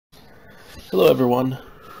Hello everyone.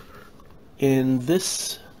 In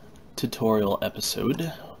this tutorial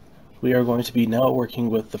episode, we are going to be now working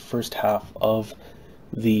with the first half of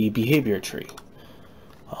the behavior tree.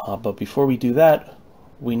 But before we do that,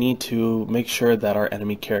 we need to make sure that our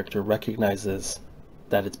enemy character recognizes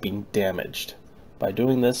that it's being damaged. By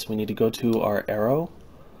doing this, we need to go to our arrow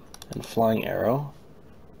and flying arrow.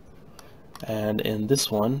 And in this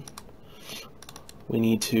one, we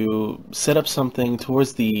need to set up something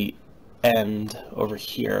towards the end over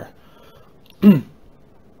here.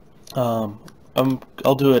 I'll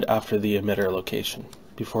do it after the emitter location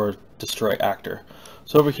before destroy actor.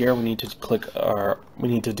 So over here we need to we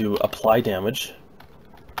need to do apply damage,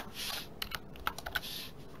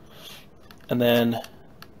 and then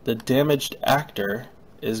the damaged actor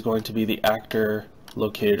is going to be the actor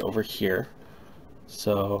located over here.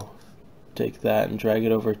 So take that and drag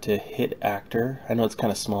it over to hit actor. I know it's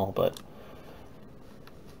kind of small, but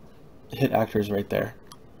hit actor is right there.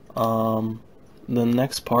 The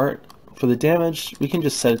next part, for the damage, we can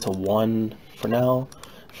just set it to 1 for now.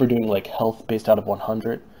 If we're doing like health based out of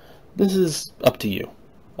 100, this is up to you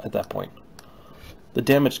at that point. The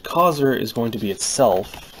damage causer is going to be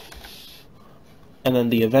itself, and then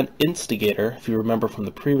the event instigator, if you remember from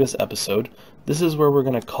the previous episode, this is where we're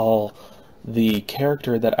going to call the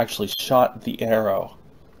character that actually shot the arrow.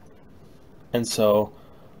 And so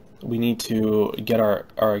we need to get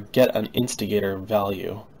get an instigator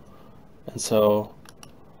value. And so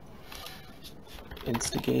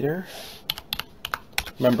instigator,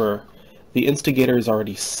 remember the instigator is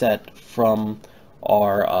already set from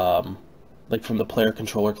our like from the player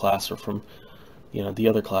controller class or from the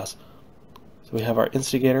other class. So we have our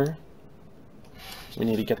instigator. We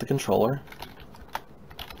need to get the controller.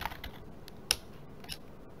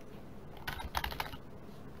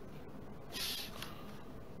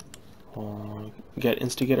 Get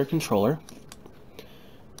instigator controller,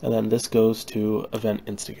 and then this goes to event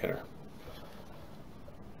instigator.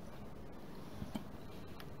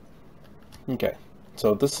 Okay,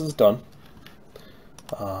 so this is done.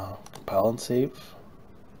 Compile and save.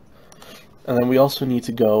 And then we also need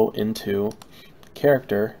to go into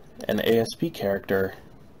character and ASP character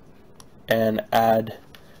and add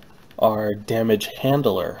our damage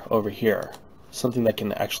handler over here, something that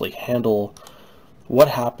can actually handle what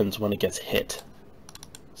happens when it gets hit.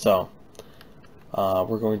 So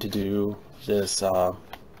we're going to do this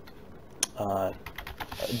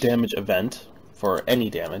damage event for any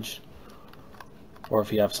damage, or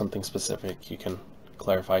if you have something specific you can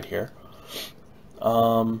clarify it here.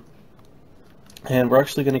 And we're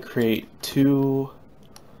actually going to create two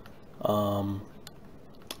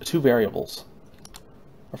variables.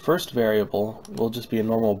 Our first variable will just be a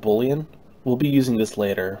normal boolean. We'll be using this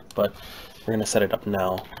later, but we're going to set it up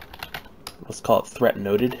now. Let's call it threat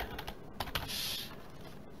noted.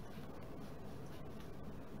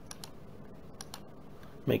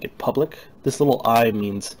 Make it public. This little I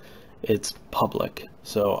means it's public.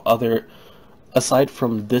 So aside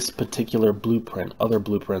from this particular blueprint, other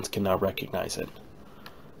blueprints can now recognize it.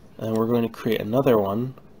 And we're going to create another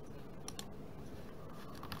one,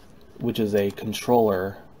 which is a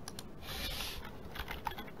controller.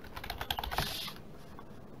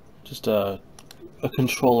 Just a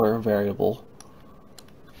controller variable.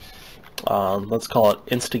 Let's call it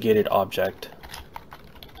instigated object,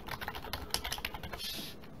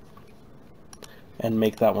 and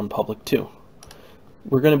make that one public too.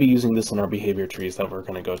 We're going to be using this in our behavior trees that we're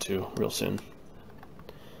going to go to real soon.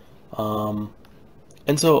 And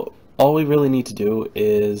so all we really need to do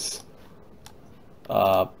is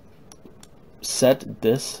set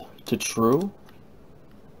this to true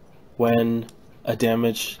when a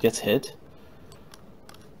damage gets hit,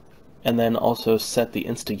 and then also set the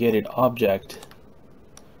instigated object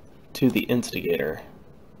to the instigator.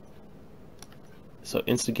 So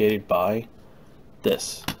instigated by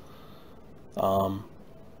this.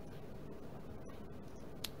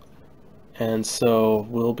 And so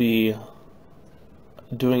we'll be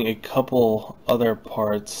doing a couple other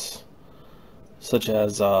parts, such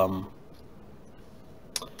as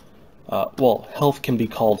well, health can be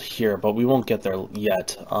called here, but we won't get there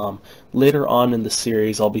yet. Later on in the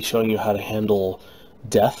series, I'll be showing you how to handle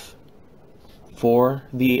death for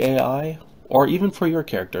the AI, or even for your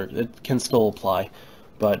character. It can still apply,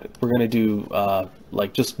 but we're going to do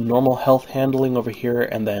like just normal health handling over here,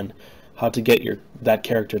 and then how to get that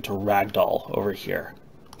character to ragdoll over here.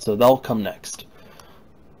 So that'll come next.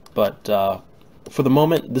 But for the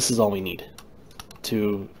moment, this is all we need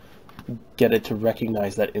to get it to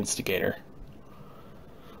recognize that instigator.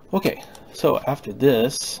 Okay, so after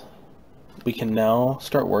this, we can now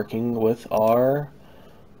start working with our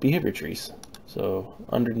behavior trees. So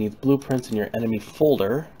underneath blueprints in your enemy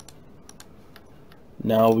folder,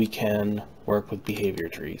 now we can work with behavior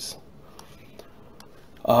trees.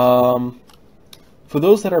 For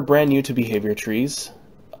those that are brand new to behavior trees,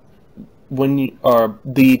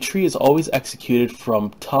 the tree is always executed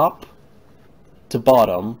from top to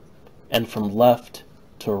bottom and from left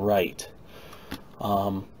to right.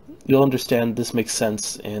 You'll understand this makes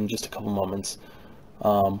sense in just a couple moments.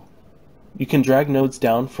 You can drag nodes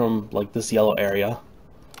down from like this yellow area,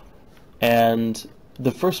 and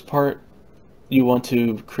the first part you want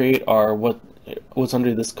to create are what's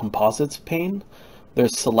under this composites pane.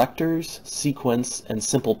 There's selectors, sequence, and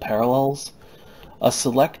simple parallels. A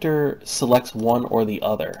selector selects one or the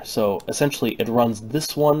other, so essentially it runs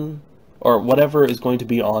this one or whatever is going to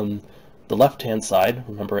be on the left hand side.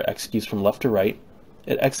 Remember, it executes from left to right.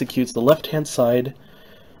 It executes the left hand side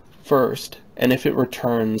first, and if it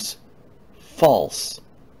returns false,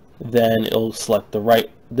 then it'll select the right,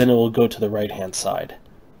 then it will go to the right hand side.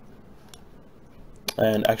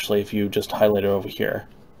 And actually, if you just highlight it over here,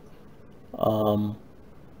 oh,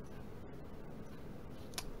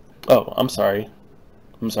 I'm sorry,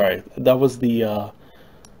 that was the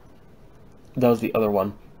other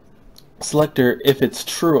one. Selector, if it's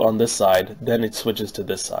true on this side, then it switches to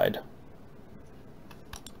this side.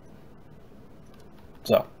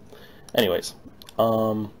 So anyways,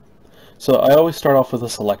 so I always start off with a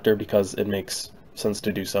selector because it makes sense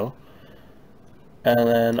to do so. And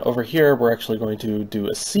then over here, we're actually going to do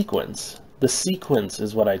a sequence. The sequence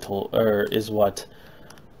is what I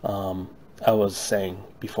was saying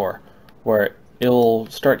before, where it'll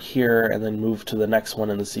start here and then move to the next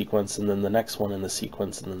one in the sequence, and then the next one in the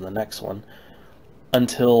sequence, and then the next one,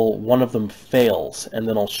 until one of them fails, and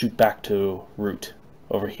then I'll shoot back to root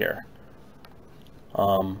over here.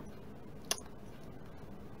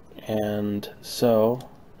 And so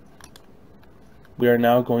we are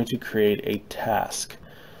now going to create a task.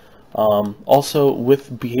 Also,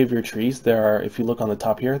 with behavior trees, there are, if you look on the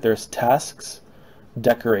top here, there's tasks,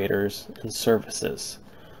 decorators, and services.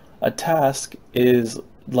 A task is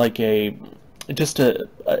like it's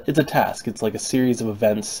a task. It's like a series of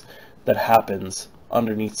events that happens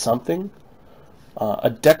underneath something.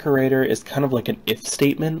 A decorator is kind of like an if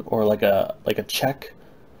statement or like a check.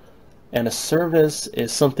 And a service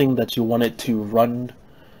is something that you want it to run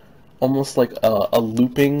almost like a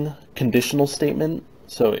looping conditional statement.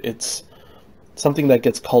 So it's something that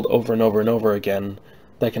gets called over and over and over again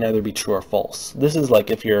that can either be true or false. This is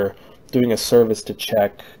like if you're doing a service to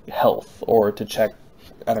check health or to check,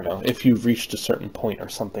 I don't know, if you've reached a certain point or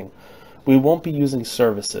something. We won't be using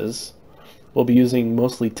services. We'll be using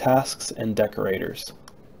mostly tasks and decorators.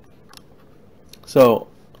 So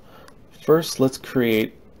first, let's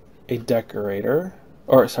create a decorator,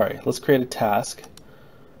 or sorry, let's create a task.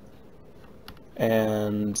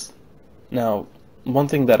 And now, one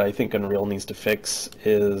thing that I think Unreal needs to fix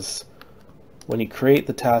is when you create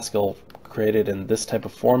the task, you'll create it in this type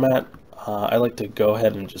of format. I like to go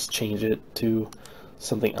ahead and just change it to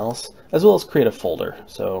something else, as well as create a folder.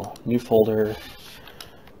 So new folder,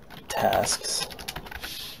 tasks,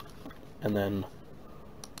 and then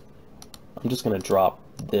I'm just going to drop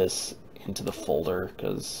this into the folder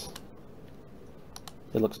because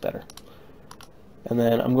it looks better. And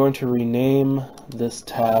then I'm going to rename this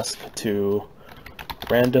task to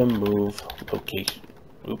random move location.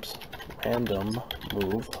 Oops, random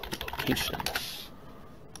move location.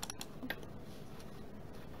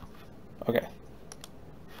 Okay.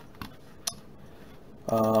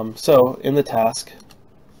 So in the task,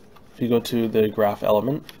 if you go to the graph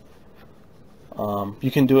element,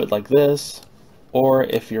 you can do it like this, or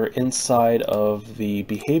if you're inside of the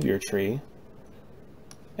behavior tree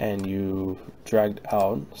and you dragged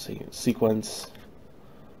out, see, sequence,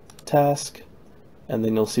 task, and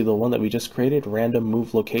then you'll see the one that we just created, random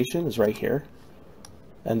move location, is right here.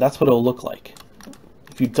 And that's what it'll look like.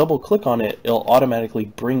 If you double click on it, it'll automatically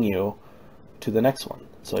bring you to the next one.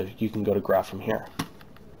 So you can go to graph from here.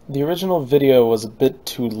 The original video was a bit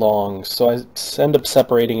too long, so I end up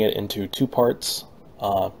separating it into two parts.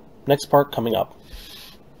 Next part coming up.